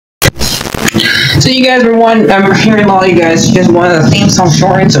So you guys were I'm hearing all you guys wanted the theme song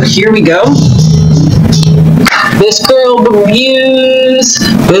shortened, so here we go. This girl reviews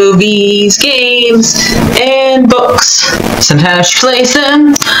movies, games, and books. Sometimes she plays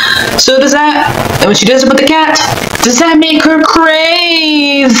them. So does that, and when she does it with the cat, does that make her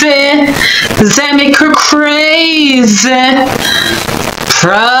crazy? Does that make her crazy?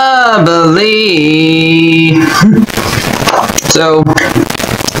 Probably. So,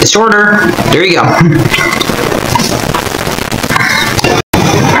 it's shorter. There you go.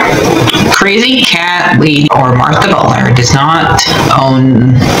 Crazy Cat Lady or Martha Butler does not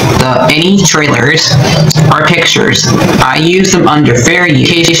own any trailers or pictures. I use them under fair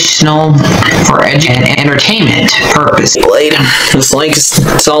educational for and entertainment purpose. Blade, it's like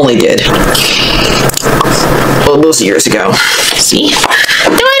it's all he did. Well, those years ago. See? No,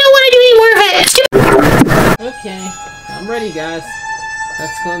 I don't want to do any more of it. Okay, I'm ready, guys.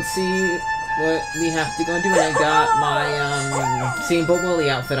 Let's go and see what we have to go and do. And I got my Steamboat Willie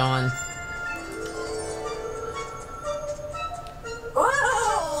outfit on.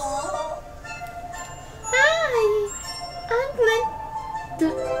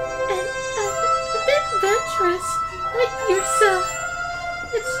 Like yourself.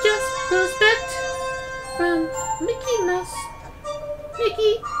 It's just goes back from Mickey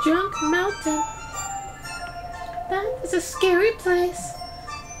Junk Mountain. That is a scary place.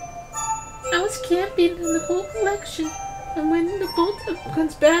 I was camping in the whole collection, and when the bolt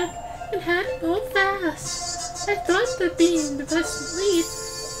comes back and had it all fast, I thought that being the best lead,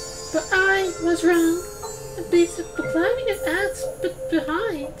 but I was wrong. A piece of climbing an axe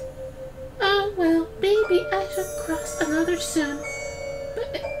behind. Oh well, maybe I shall cross another soon.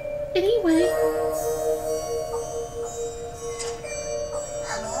 But anyway.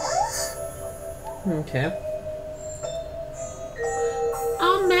 Okay.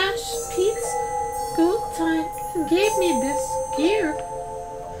 I'll mash Pete's Gold Time and gave me this gear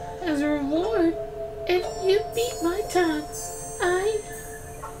as a reward. If you beat my time, I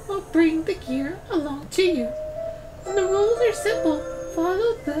will bring the gear along to you. And the rules are simple.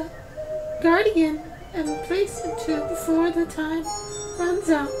 Follow the Guardian and place it to before the time runs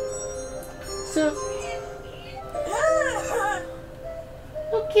out. So,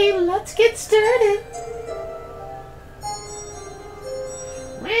 okay, let's get started.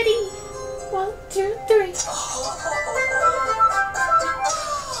 Ready? 1, 2, 3.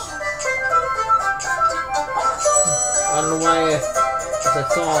 I don't know why, as I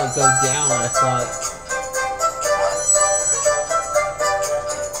saw it go down, I thought...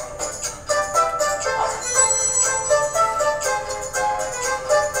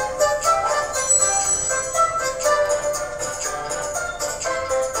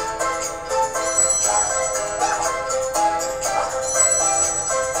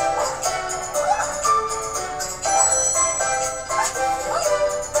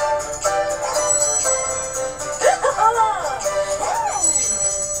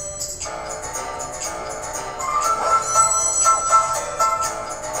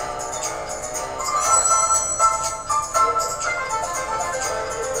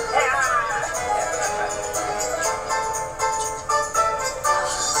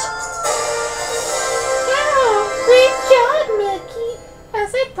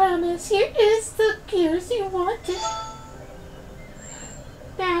 Here is the gears you wanted.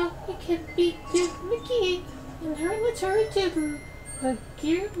 Now you can beat Mickey and return to the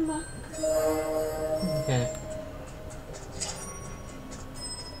gear lock. Okay.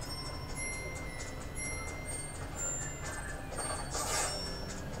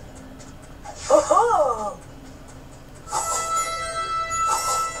 Oh-ho!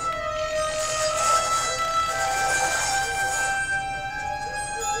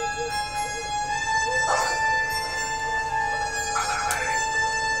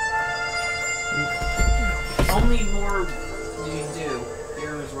 How many more do you do?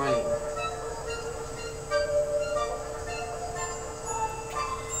 Here is running.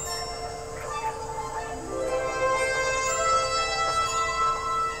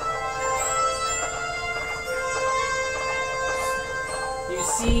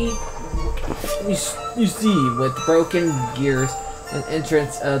 You see with broken gears an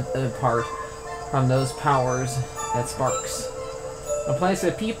entrance apart from those powers that sparks. A place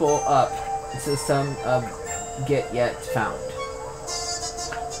of people up system of get yet found.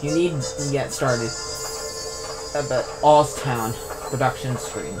 You need to get started about Oztown production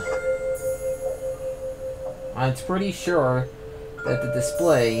stream. I'm pretty sure that the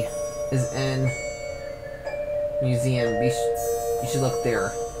display is in museum. You should look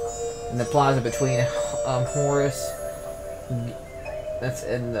there. In the plaza between Horace that's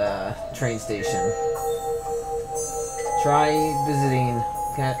in the train station. Try visiting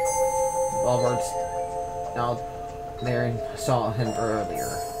Cat Walmart's out there and saw him earlier.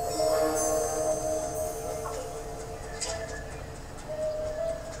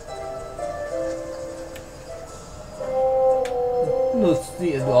 Let's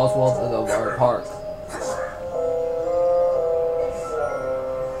see Oswald in the water park.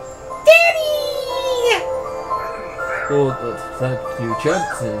 Daddy! Oh, thank you,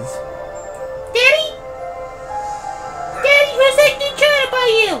 chances. Daddy? Daddy, where's that new channel by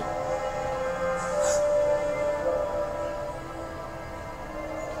you?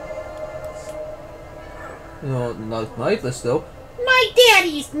 No, not lifeless though. My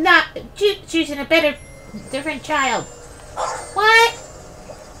daddy's not choosing a different child. What?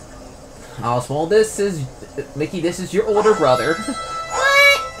 Oswald, this is Mickey. This is your older brother.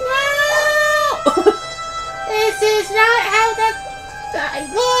 What? No! This is not how that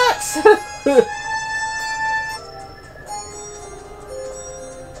looks.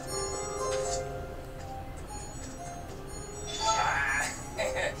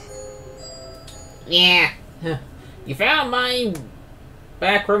 Yeah. You found my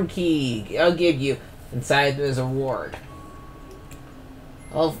backroom key. I'll give you. Inside there's a reward.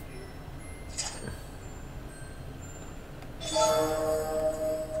 Oh.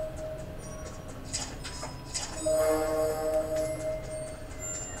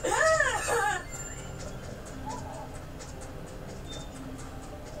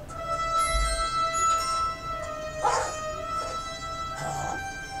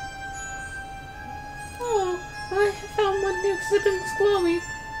 I found one new exhibit that's glowing.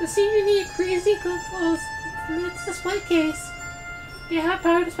 The senior need crazy good clothes in its display case. You have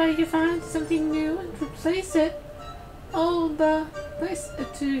power to spy to find something new and replace it. Oh, the place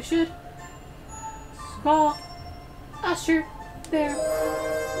to should call Usher there.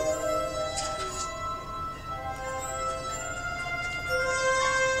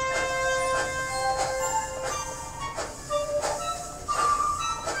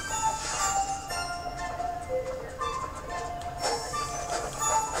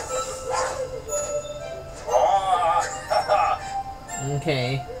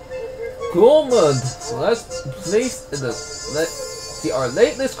 Okay. Cool mud. So let's place let's see our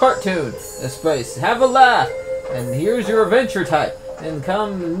latest cartoon. This place. Have a laugh. And here's your adventure type. And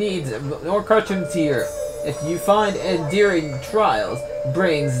come needs more cartoons here. If you find endearing trials,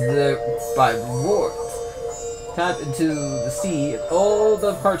 brings the by rewards. Tap into the sea. All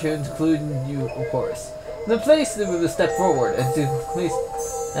the cartoons, including you, of course. The place that will step forward and to place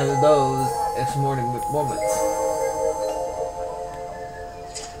and those exploring moments.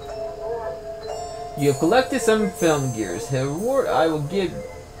 You have collected some film gears. The reward I will give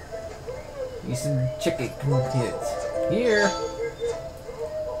you some chicken kids. Here,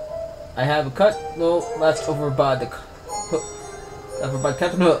 I have a cut note left over by the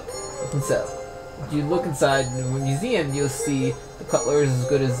Captain Hook himself. If you look inside the museum, you'll see the cutler is as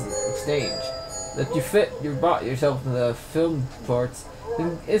good as exchange. If you fit yourself in the film parts,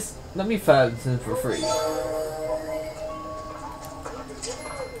 then let me find them for free.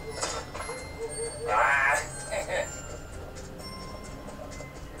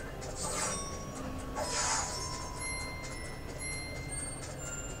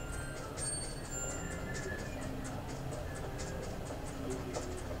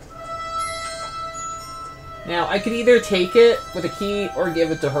 Now, I could either take it with a key or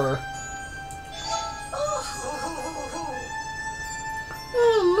give it to her.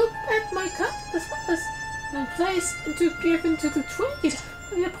 Oh, look at my cup. This was a place to give into the trade.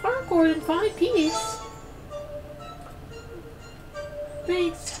 The parkour in 5 piece.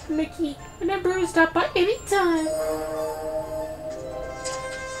 Thanks, Mickey. Remember to stop by anytime.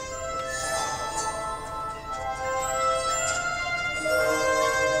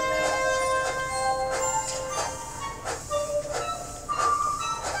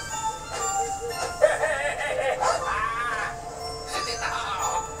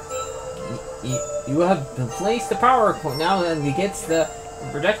 You have placed the power cord now, and it gets the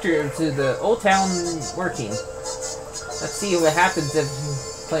projector to the old town working. Let's see what happens if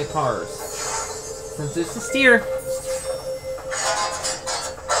you play cars. Since there's the steer.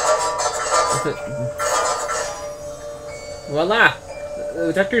 Voila!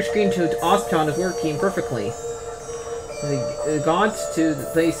 The projector screen to Oztown is working perfectly. It got to the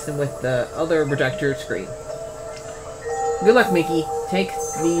place with the other projector screen. Good luck, Mickey. Take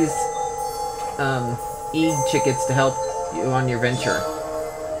these e-tickets to help you on your venture.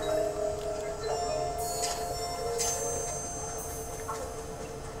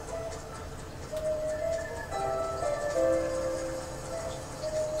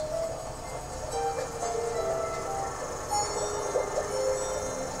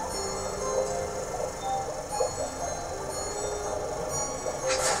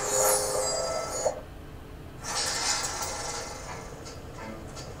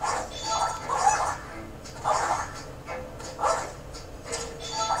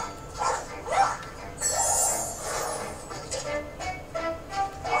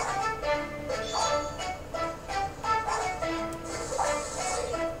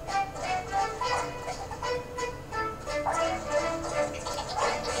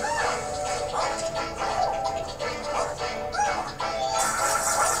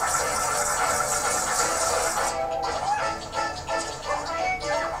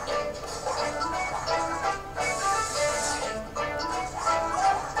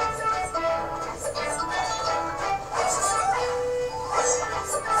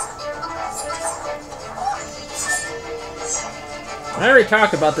 I already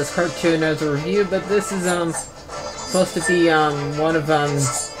talked about this cartoon as a review, but this is supposed to be one of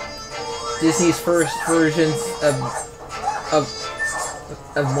Disney's first versions of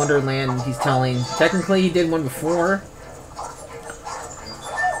Wonderland. He's telling. Technically, he did one before.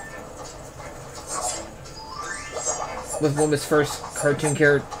 With one of his first cartoon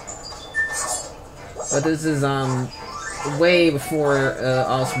characters. But this is way before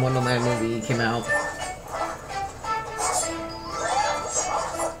Alice in Wonderland movie came out.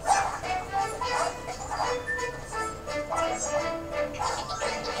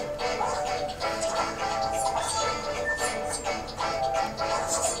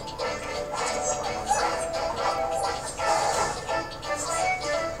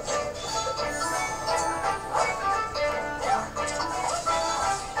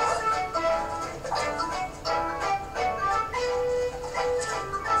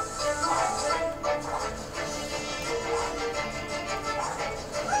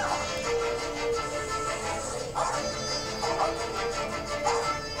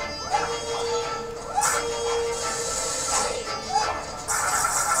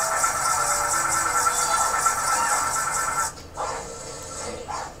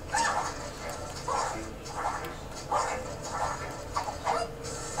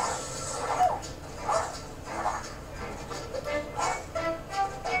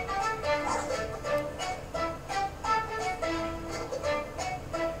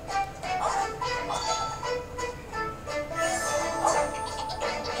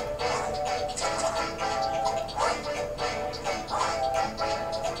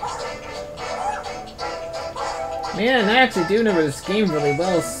 Man, I actually do remember this game really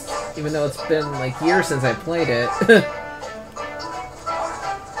well, even though it's been like years since I played it.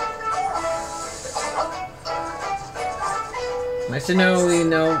 Nice to know, you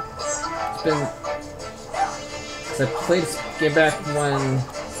know, it's been... Cause I played this game back when...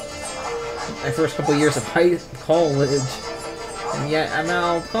 my first couple years of college. And yet, I'm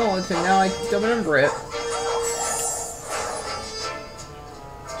out of college and now I don't remember it.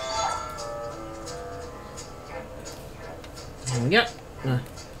 Yep.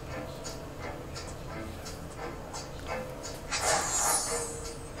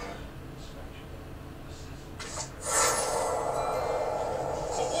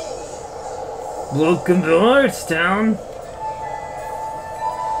 Welcome to Artstown.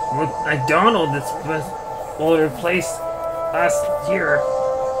 McDonald, this older place last year.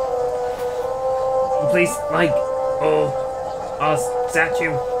 A place like, a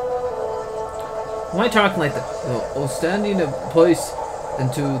statue. Why talking like that? Oh, standing a place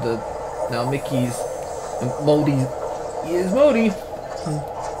into the now Mickey's Modi is Modi.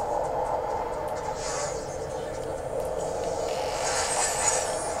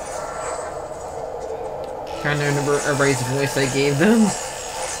 Trying to remember everybody's voice I gave them.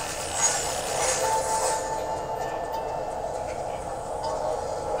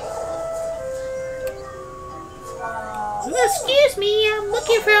 Excuse me, I'm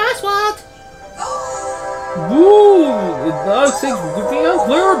looking for Oswald. Ooh, that's good thing I'm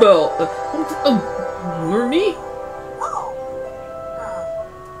clear about. Me?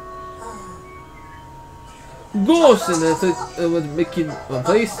 Gosh, and that's with Mickey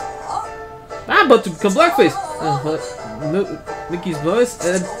place. I'm about to become blackface. Mickey's voice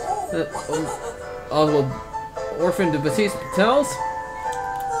and Oswald orphan to Batiste Patels.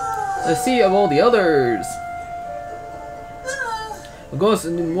 Let's see of all the others. Ghost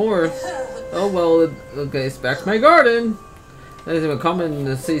and more. Oh well, okay, it's back to my garden. That is a common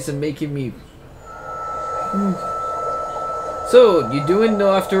to say some making me. So, you doing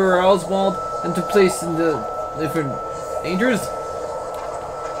though after Oswald and took place in the different dangers?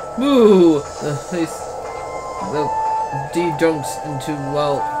 Moo! The place. The de-dunks into,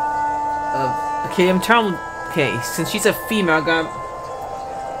 well. Okay, I'm telling. Okay, since she's a female, I got.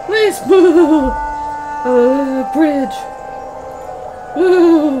 Please, moo! Bridge!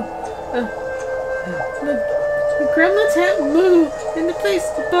 Moo! The gremlins have moo in the place,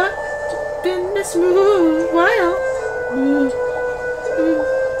 but been this moo a while. Moo.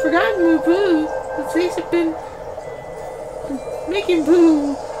 Forgotten moo boo. The place have been making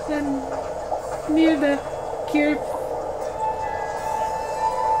boo and near the cure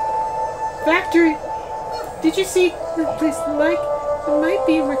factory. Did you see the place like it might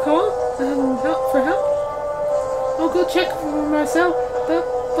be recall? Help for help? I'll go check for myself, but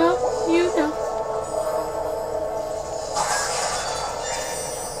well, you know.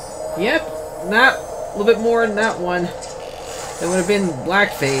 Yep, not a little bit more than that one. It would have been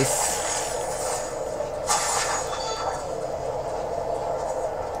blackface.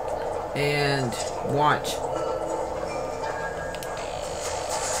 And watch.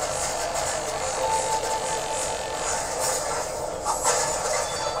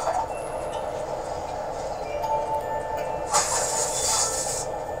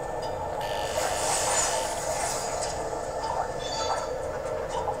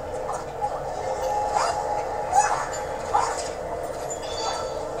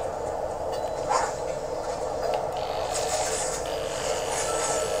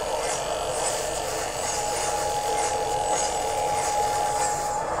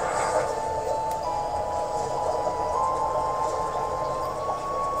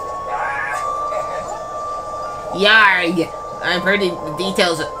 Yarg! I've heard the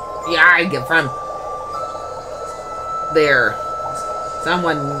details of Yarg from there.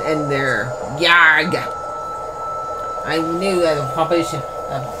 Someone in there. Yarg! I knew that I probably should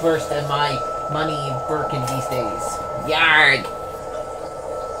have first in my money in Birkin these days. Yarg!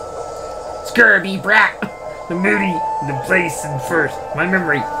 Scurvy brat! The moody, the place, and first, my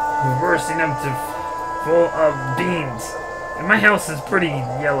memory was bursting up to full of beams. And my house is pretty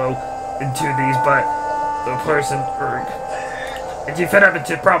yellow into these, but the person, and you fed up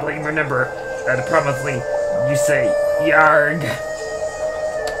into probably remember that probably you say, Yarg.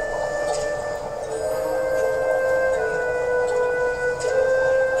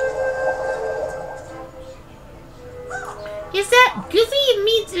 Is that Goofy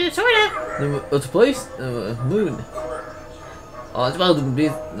meets sorta? What's the place? Moon. Oh, it's about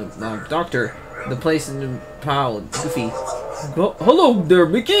the doctor. The place in the pile. Goofy. Hello there,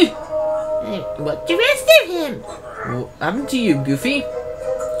 Mickey. What's the rest of him? What happened to you, Goofy?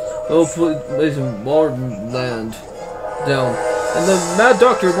 Oh, place in Land down. And the mad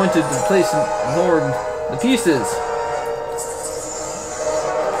doctor went to the place and lowered the pieces.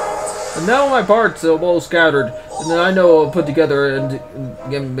 And now my parts are all scattered. And then I know I'll put together and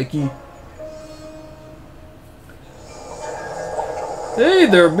again, Mickey. Hey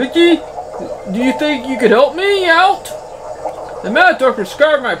there, Mickey! Do you think you could help me out? The mad doctor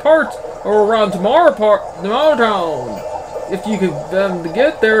scattered my parts around tomorrow town. If you could them to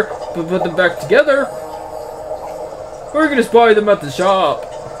get there, but put them back together. Or you can just buy them at the shop.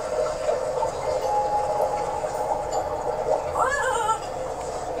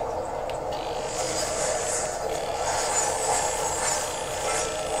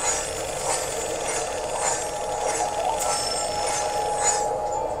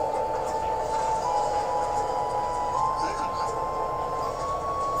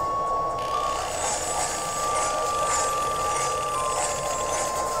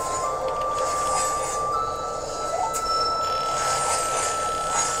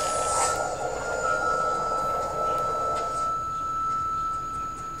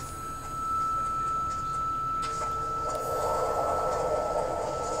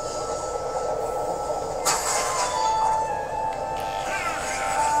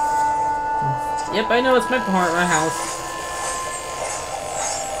 Yep, I know it's my part, my house.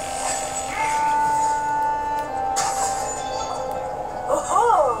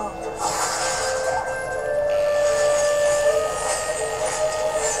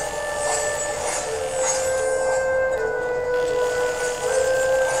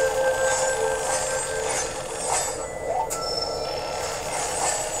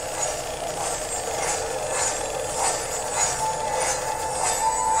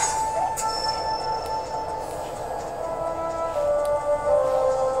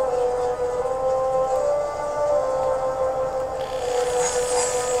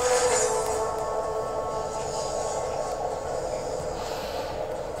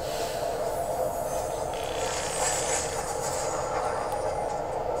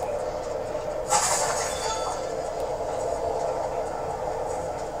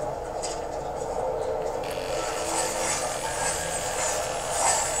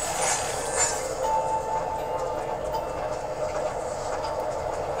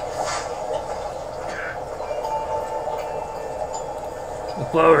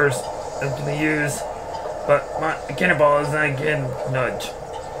 The blowers have been used, but my cannonball is not getting nudge.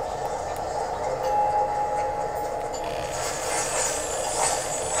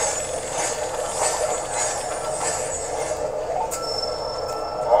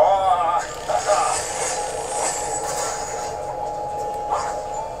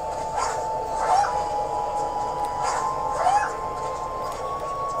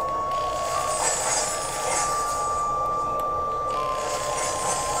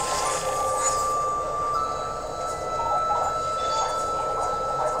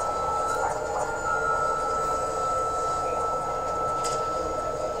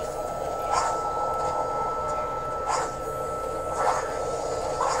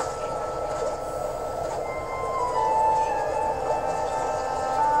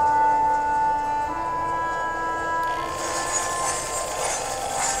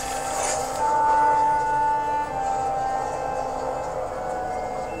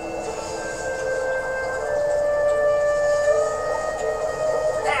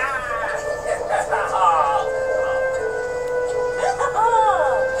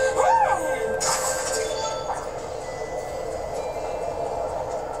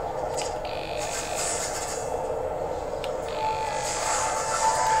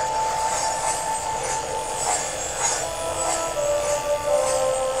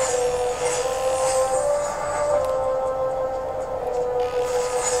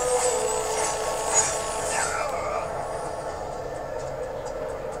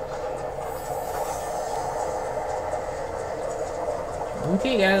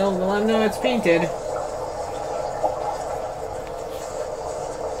 Okay, guys, I'll let them know it's painted.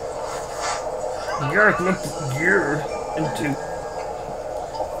 The yard looked geared into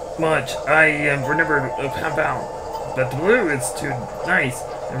much. I remember about, but the blue is too nice.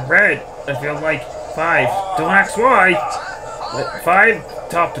 And red, I feel like 5. Don't ask why. But 5,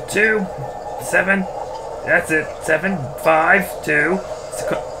 top of 2, 7. That's it. 7, 5, 2.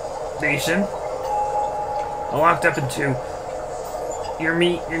 Nation. All locked up into your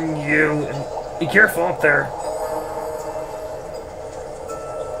meat and you. And be careful up there.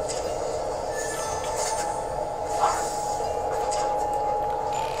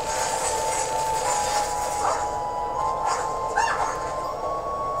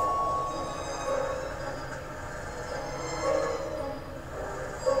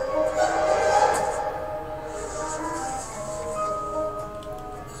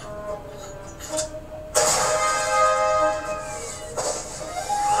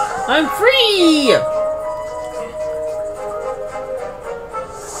 I'm free!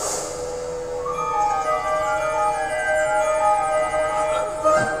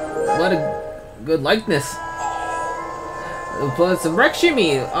 What a good likeness. Plus some wreck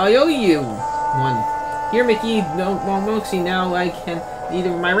shimmy. I owe you one. Here, Mickey. No more Moxie now. I can need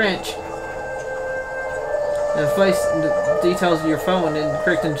my wrench. And place the details of your phone and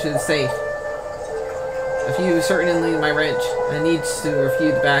correct into the safe. If you certainly need my wrench, I need to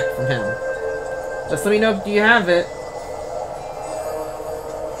refute it back from him. Just let me know if you have it.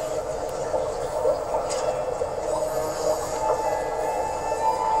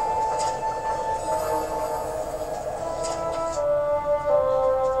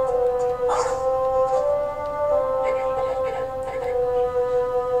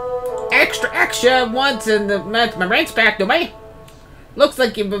 Extra once and my wrench back to me. Looks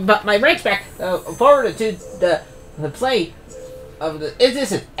like you brought my wrench back forwarded to the play of the. Is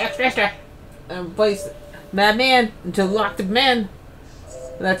this an extra? Place madman into locked up man.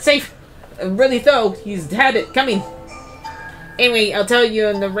 That's safe. Really though, he's had it coming. Anyway, I'll tell you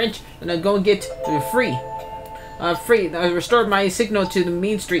in the wrench, and I'll go and get free. Free. I restored my signal to the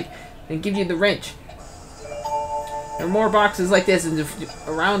main street and give you the wrench. There are more boxes like this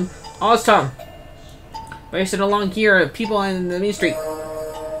around Oztown. Racing along here, people in the main street.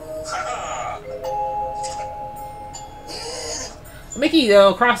 Mickey,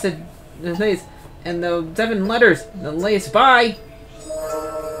 across the place, and the 7 letters, the latest by.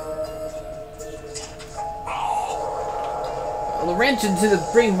 The wrench into the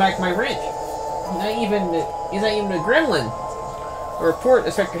bring back my wrench. He's not even a gremlin. A report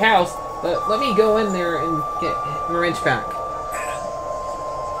inspect your house, but let me go in there and get my wrench back.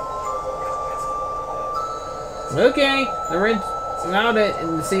 Okay, the wrench without it,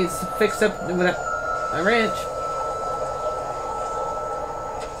 and see it's fixed up without my wrench.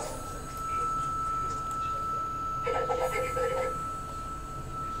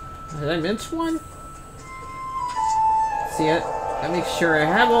 Did I miss one? See it? I make sure I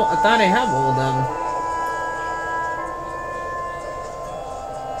have all. I thought I have all of them.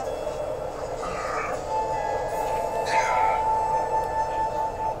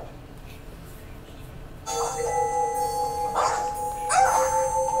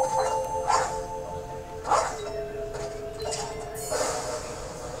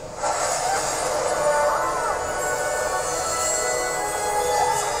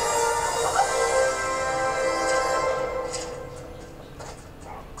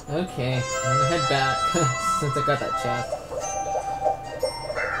 Okay, I'm gonna head back since I got that chest.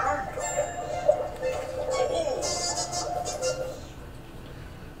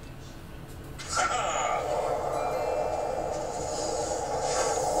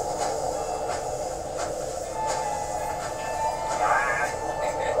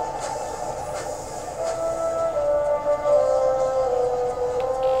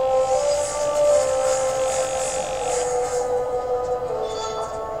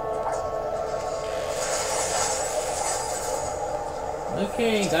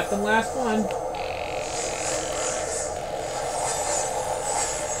 Okay, got the last one.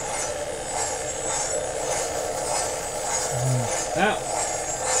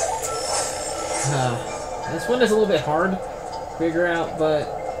 This one is a little bit hard to figure out, but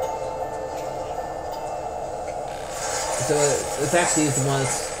it's actually the one.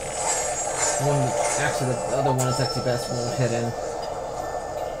 Actually, the other one is actually best one hidden.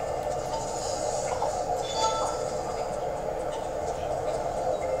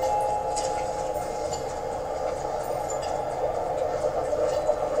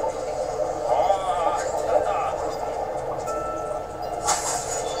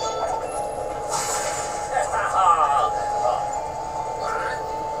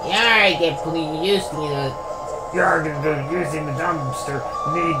 I get used to You're using the dumpster.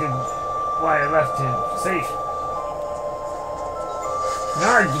 Need to why I left it safe.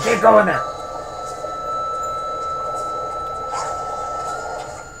 No, you can't go in there.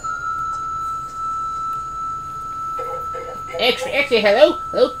 Actually, hello,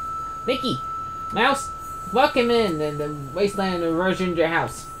 Mickey Mouse. Welcome in the wasteland version of your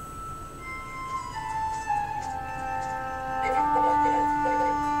house.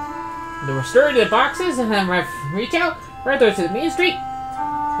 The restored the boxes and reach out further to the main street.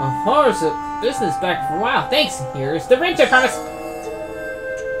 Of course, business back for a while. Thanks. Here's the wrench, I promise.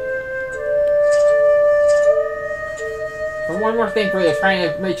 For one more thing for you, trying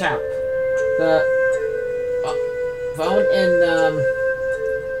to reach out. The phone in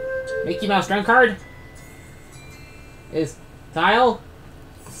Mickey Mouse drum card is dial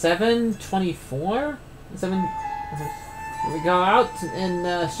 724. We go out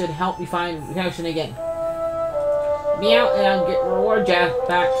and should help you find connection again. Me out and I'll get reward ya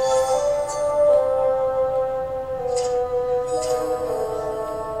back.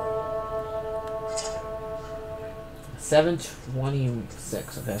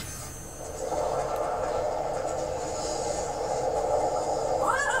 $7.26. Okay.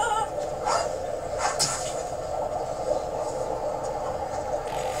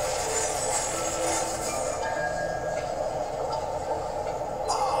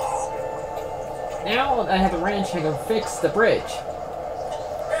 Now I have a wrench, I can fix the bridge.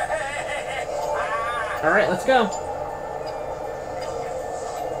 Alright, let's go.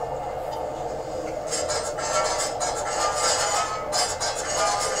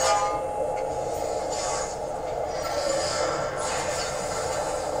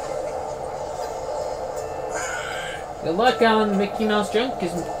 Good luck on Mickey Mouse junk,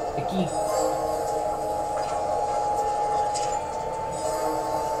 because Mickey...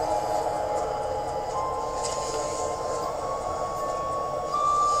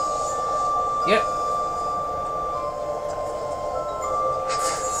 Yep.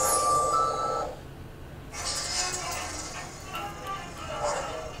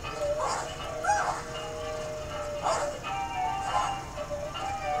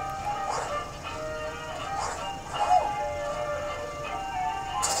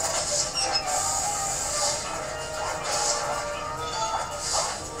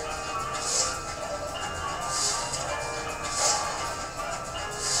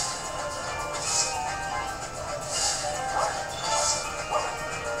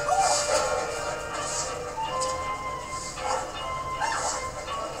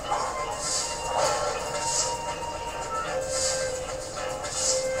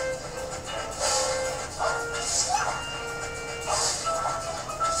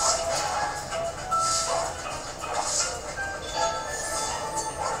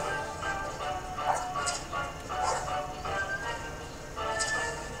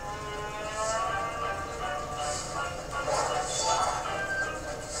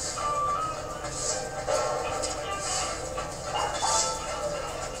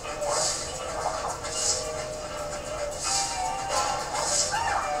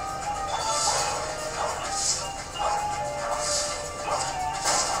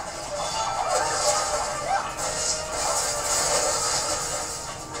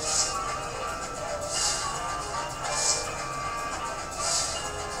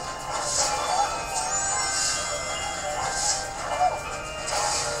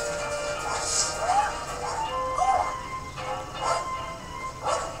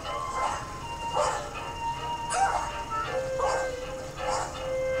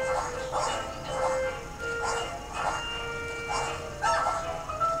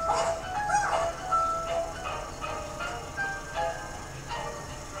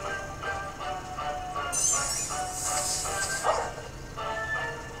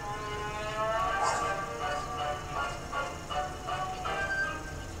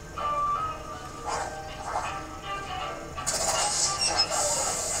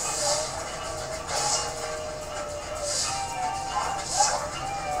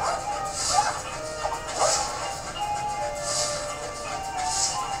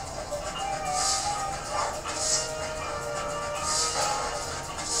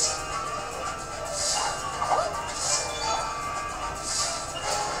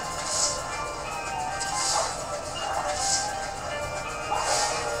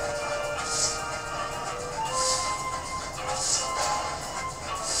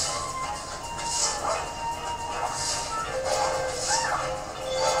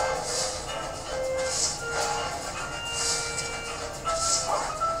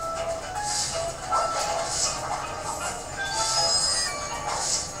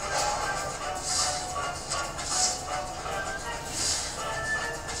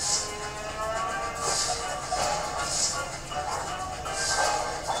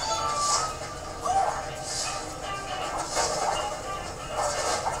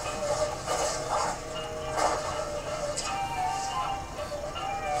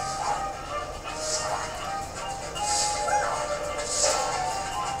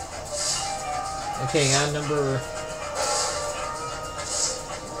 Okay, got number...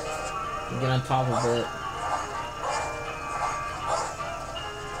 Get on top of it.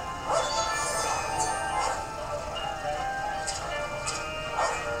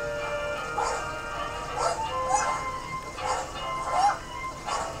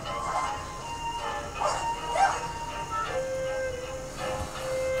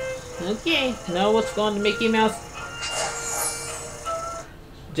 Okay, now let's go on to Mickey Mouse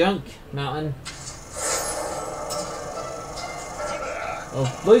Junk Mountain.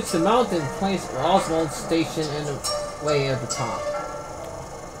 Oh, Luke's the mountain place Oswald's station in the way at the top.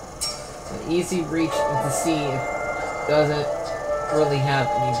 An easy reach of the sea doesn't really have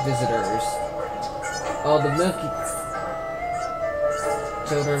any visitors. Oh, the monkey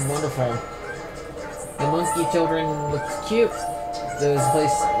children, wonderful. The monkey children look cute. Those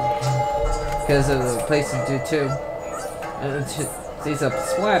places, because of the places do too. And these up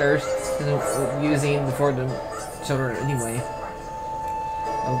splatters using for the children anyway.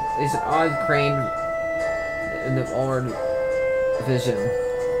 It's an odd crane in the forward vision.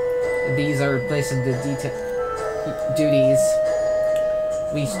 These are places the duties.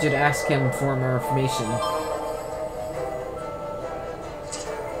 We should ask him for more information.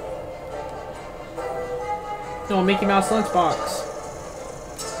 No, Mickey Mouse lunchbox.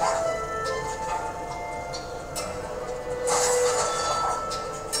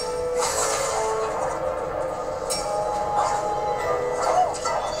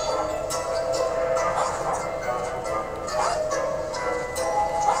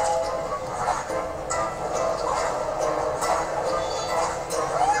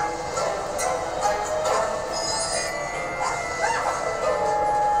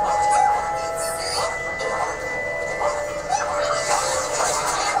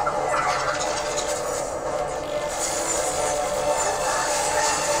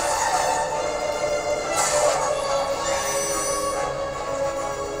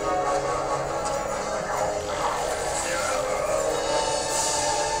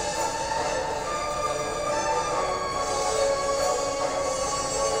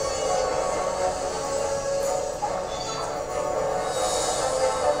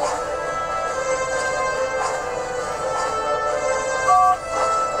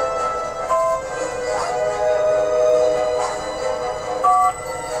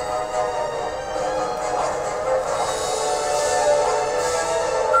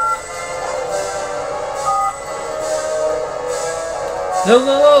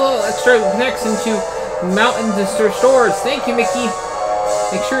 Hello, extra connection to Mountain Stores. Thank you, Mickey.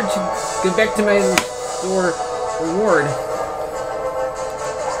 Make sure to go back to my store reward.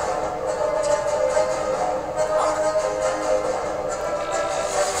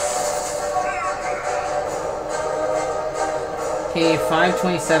 Okay,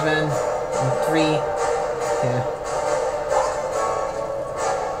 527 and 3. Yeah.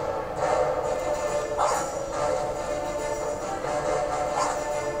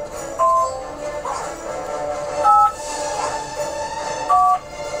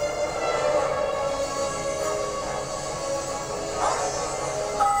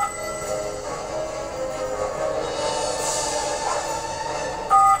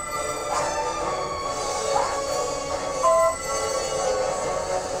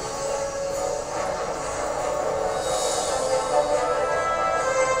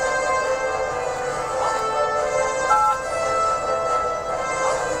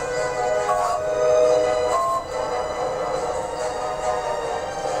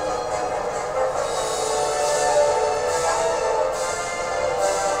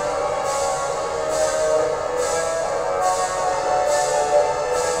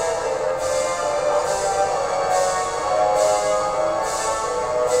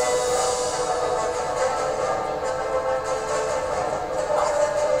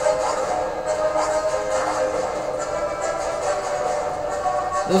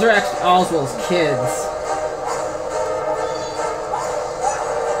 Those are actually Oswald's kids.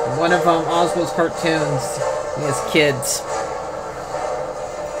 One of them, Oswald's cartoons, he has kids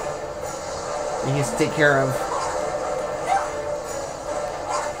he has to take care of.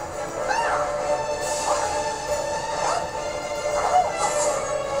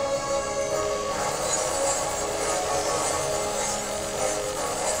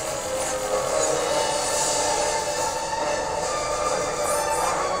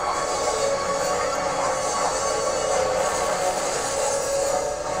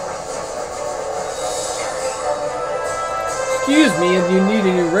 Excuse me, if you need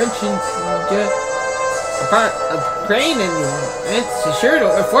any wrench and a crane and it's sure to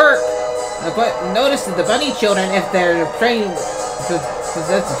work. But notice that the bunny children, if their train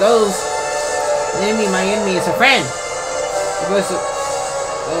possess goes, An enemy, my enemy is a friend. It was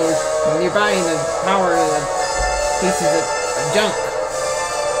nearby in the power of the pieces of junk.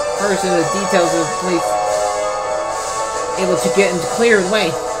 First, in the details of the place, able to get into clear the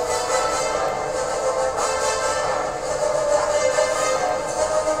way.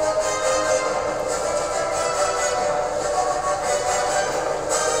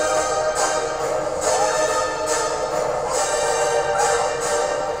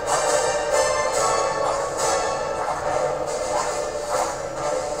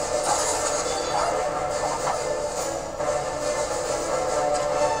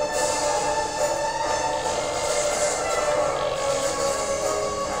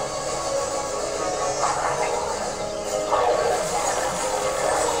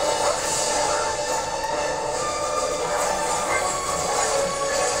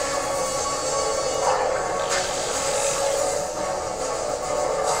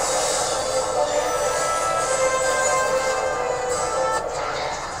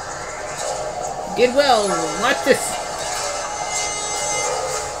 Did well. Watch this.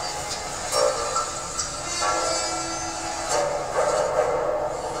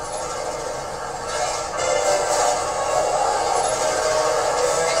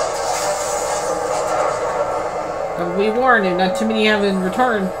 But we warned him, not too many have in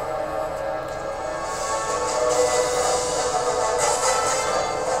return.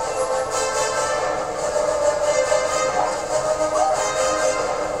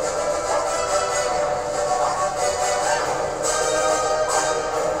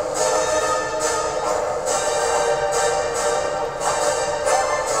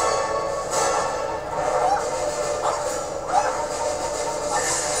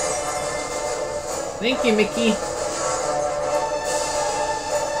 Thank you, Mickey.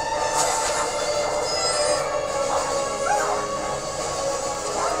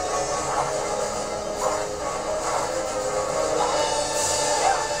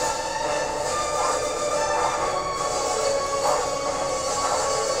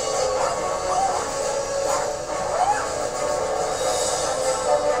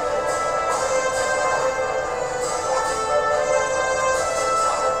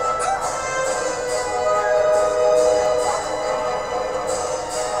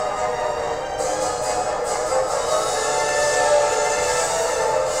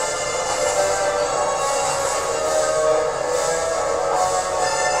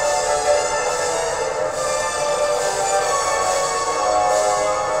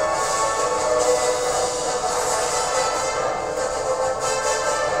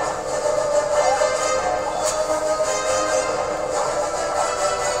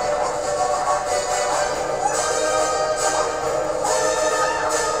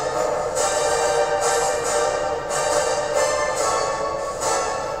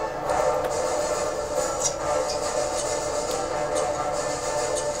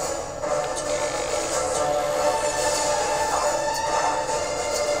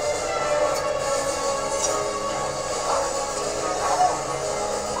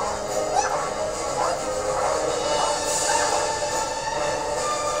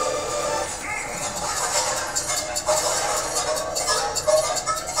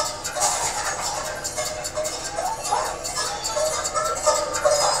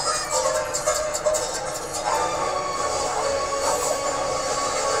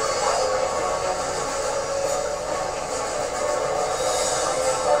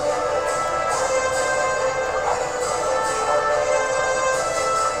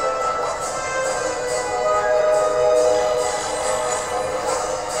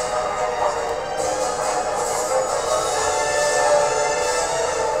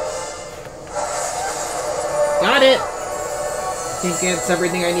 Got it! I think that's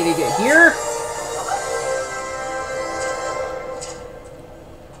everything I need to get here.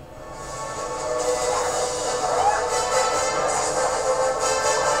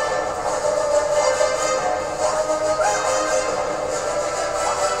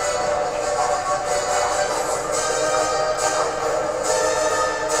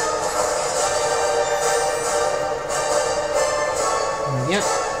 Yep.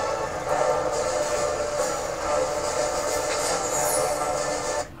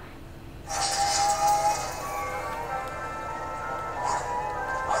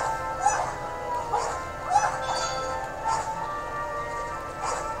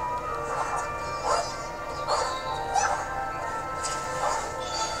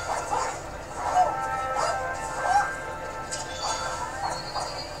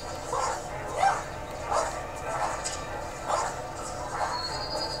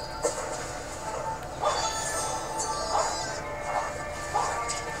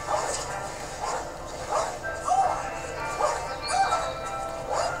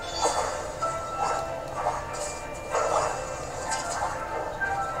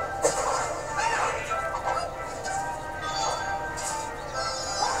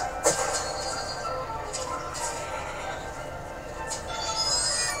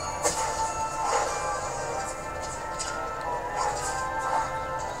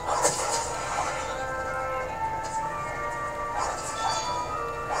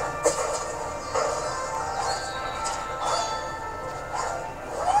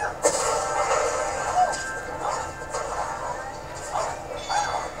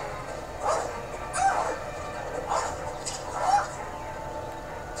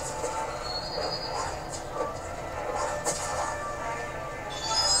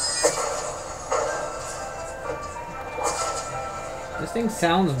 This thing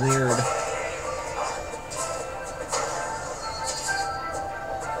sounds weird.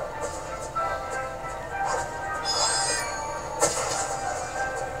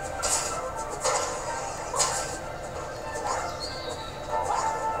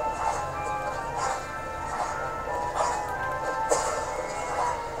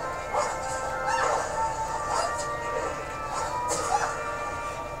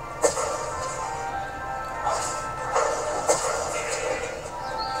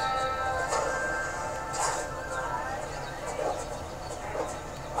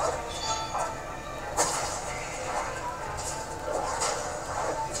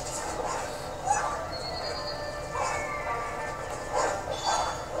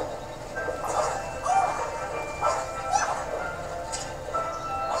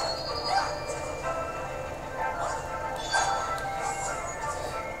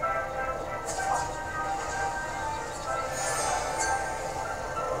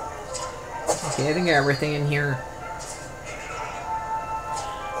 Okay, I think I got everything in here.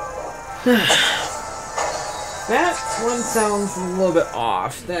 That one sounds a little bit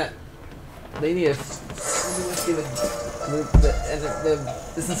off. That they need to give it.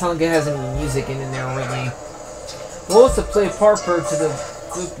 Doesn't sound like it has any music in there really. We'll also play Parker to the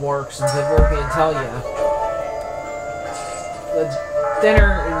loop works and to work and tell you. The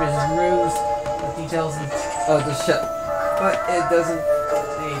dinner removes the details of the ship, but it doesn't do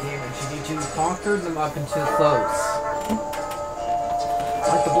any damage. You need to conquer them up and too close.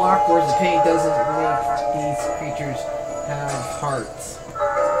 Like the block wars, the paint doesn't make these creatures have hearts.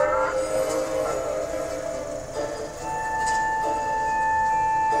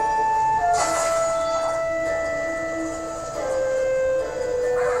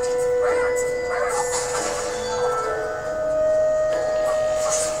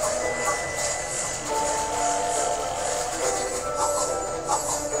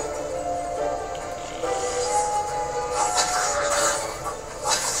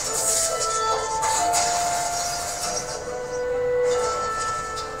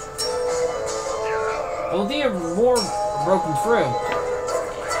 Well, they have more broken through.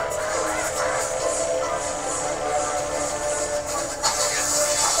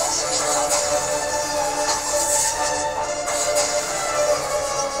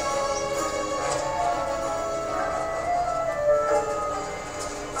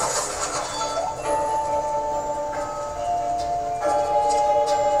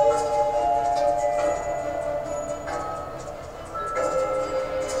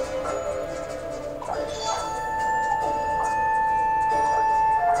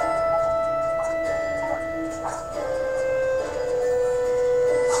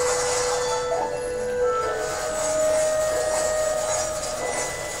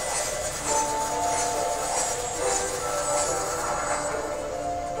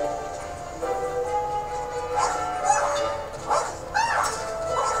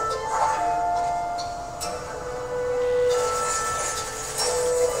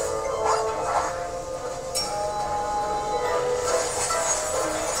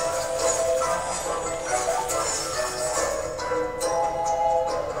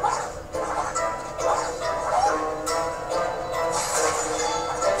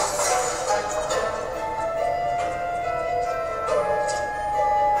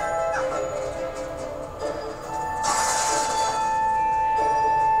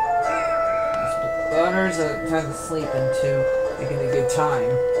 Time to sleep into making a good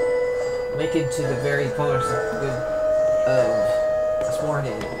time. Make it to the very corners of sworn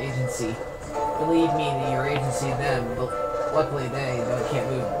agency. Believe me, that your agency them, but luckily they can't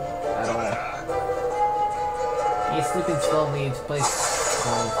move at all. He's sleeping slowly into place.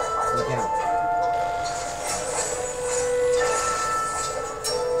 Look out.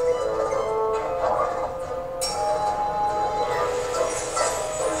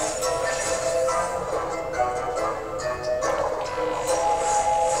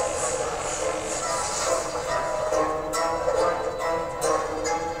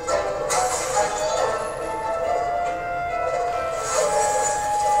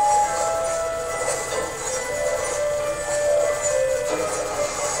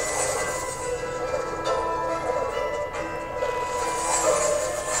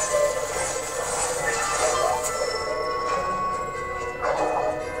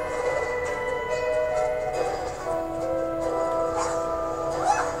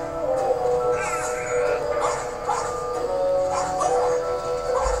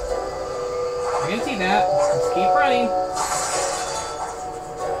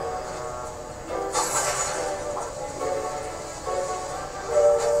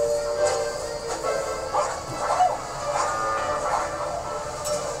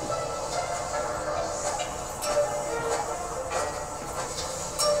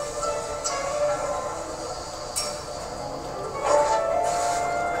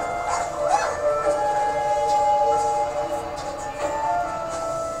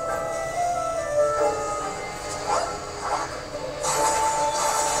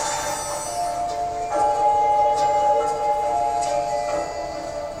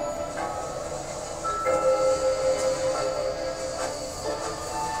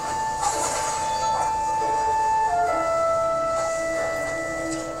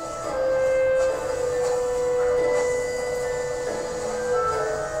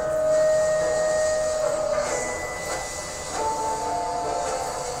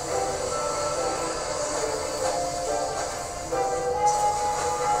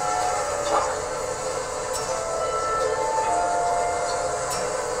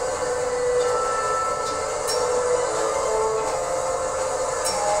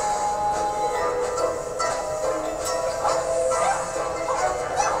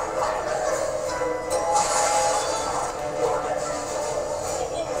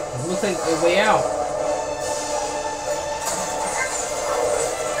 looks like a way out.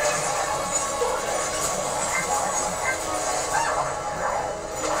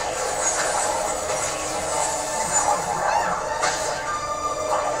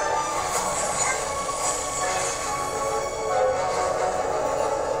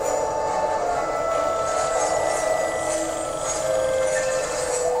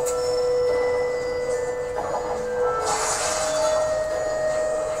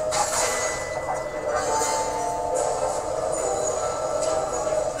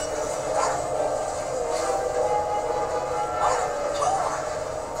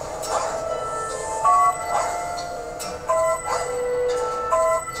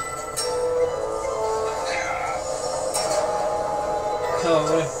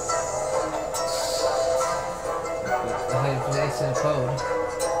 Code. Place in code.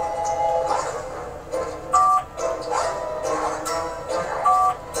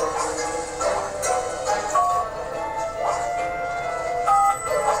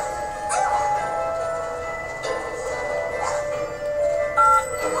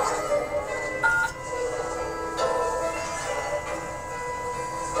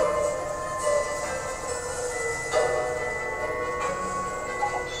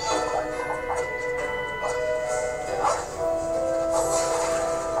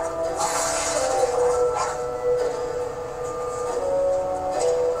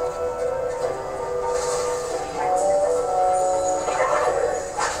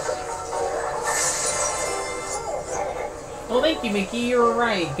 Well, thank you, Mickey. You were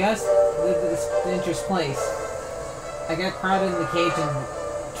right. Gus, this dangerous place. I got crowded in the cage and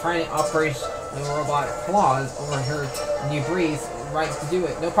trying to operate my robot claws overheard and you breathe right to do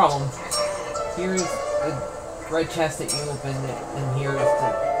it. No problem. Here's the red chest that you opened, and here is the,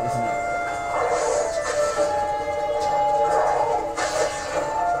 isn't it?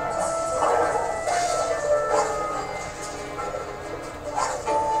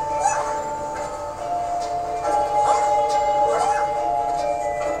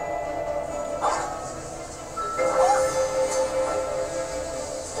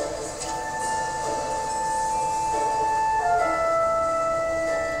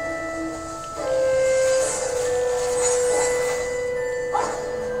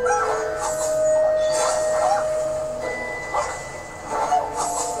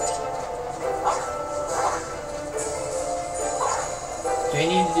 Do I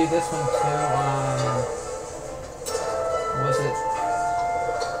need to do this one too? Was it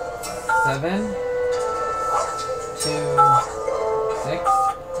 7 to 6?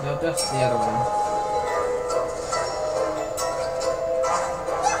 No, just the other one.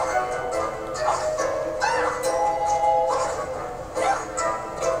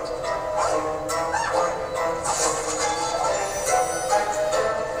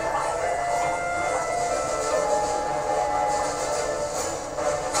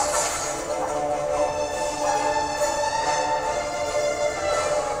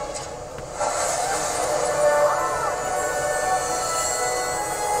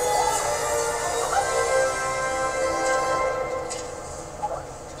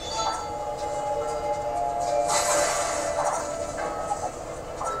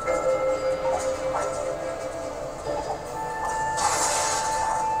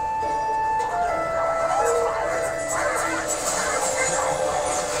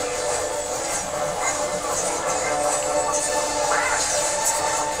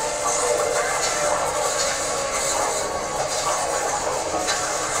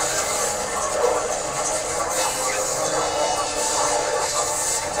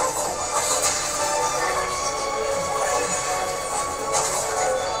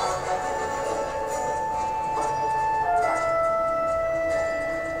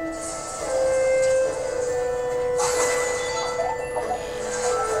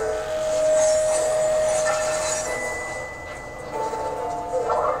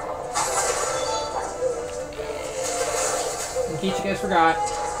 In case you guys forgot.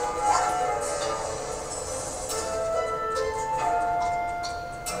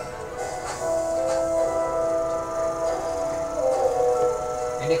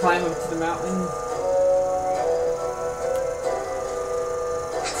 And you climb up to the mountain.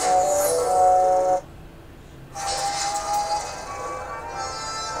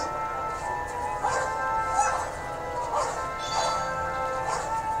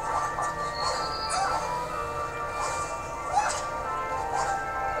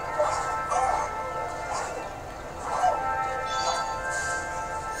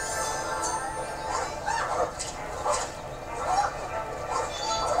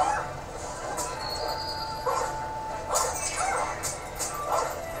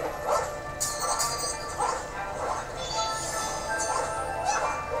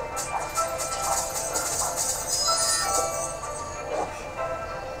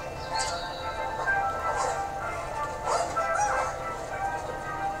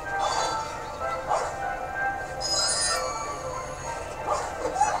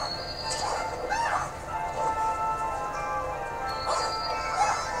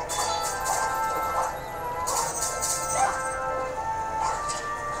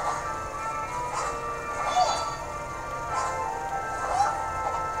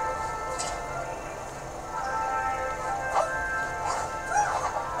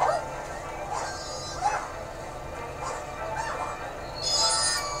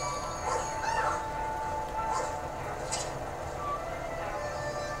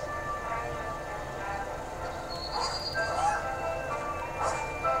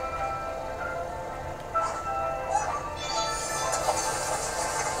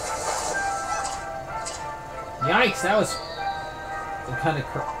 Yikes, that was kind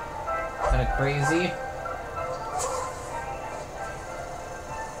of crazy.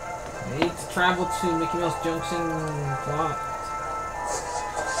 I need to travel to Mickey Mouse Junction plot.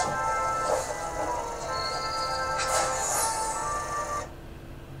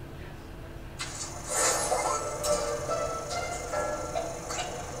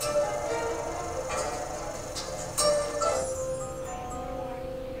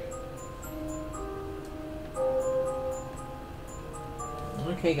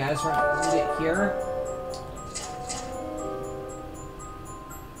 Okay, guys, we're gonna end it here.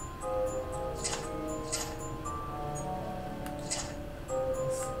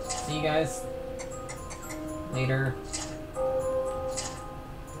 See you guys later.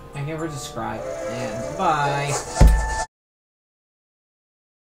 I can never describe. And bye.